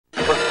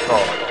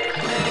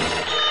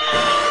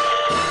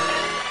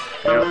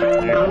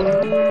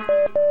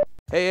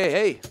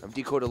Hey, I'm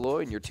Decoy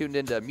Deloy, and you're tuned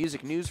into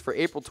Music News for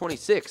April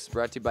 26th,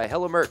 brought to you by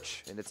Hello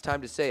Merch. And it's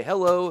time to say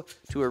hello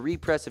to a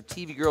repress of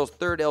TV Girl's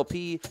third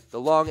LP, the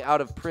long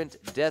out-of-print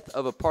Death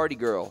of a Party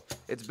Girl.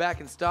 It's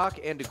back in stock,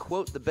 and to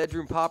quote the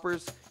Bedroom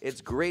Poppers,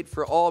 it's great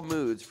for all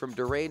moods, from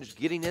deranged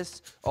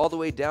giddiness all the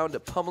way down to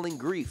pummeling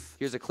grief.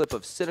 Here's a clip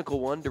of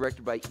Cynical One,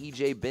 directed by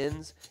E.J.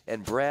 Binns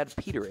and Brad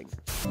Petering.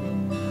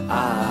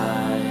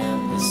 I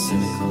am the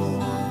cynical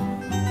one.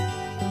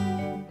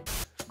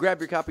 Grab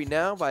your copy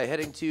now by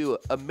heading to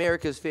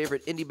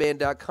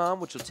americasfavoriteindieband.com,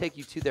 which will take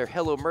you to their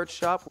Hello Merch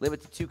shop. Limit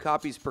to 2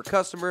 copies per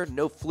customer,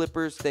 no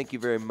flippers, thank you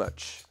very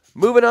much.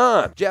 Moving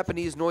on!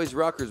 Japanese noise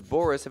rockers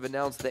Boris have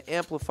announced the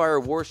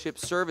Amplifier Worship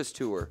Service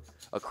Tour,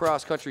 a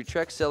cross-country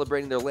trek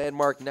celebrating their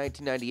landmark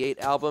 1998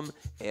 album,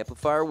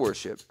 Amplifier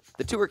Worship.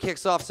 The tour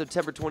kicks off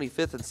September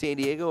 25th in San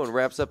Diego and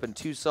wraps up in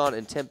Tucson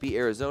and Tempe,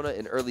 Arizona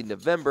in early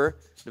November,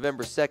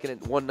 November 2nd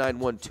at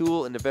 191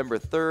 Toole, and November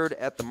 3rd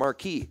at the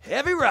Marquee.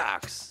 Heavy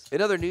rocks!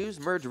 In other news,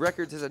 Merge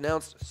Records has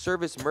announced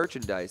Service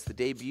Merchandise, the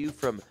debut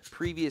from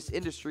Previous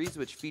Industries,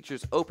 which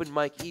features Open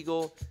Mike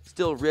Eagle,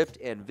 Still Ripped,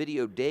 and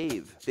Video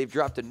Dave. They've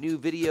dropped a new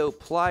video,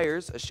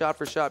 Pliers, a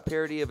shot-for-shot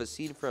parody of a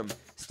scene from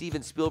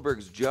Steven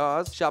Spielberg's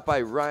Jaws, shot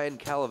by Ryan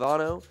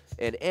Calavano,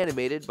 and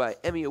animated by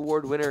Emmy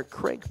Award winner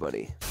Crank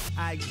Money.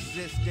 I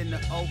exist in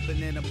the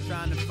open and I'm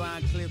trying to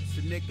find clips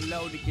of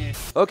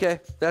Nickelodeon. Okay,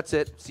 that's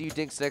it. See you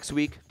dinks next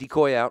week.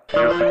 Decoy out.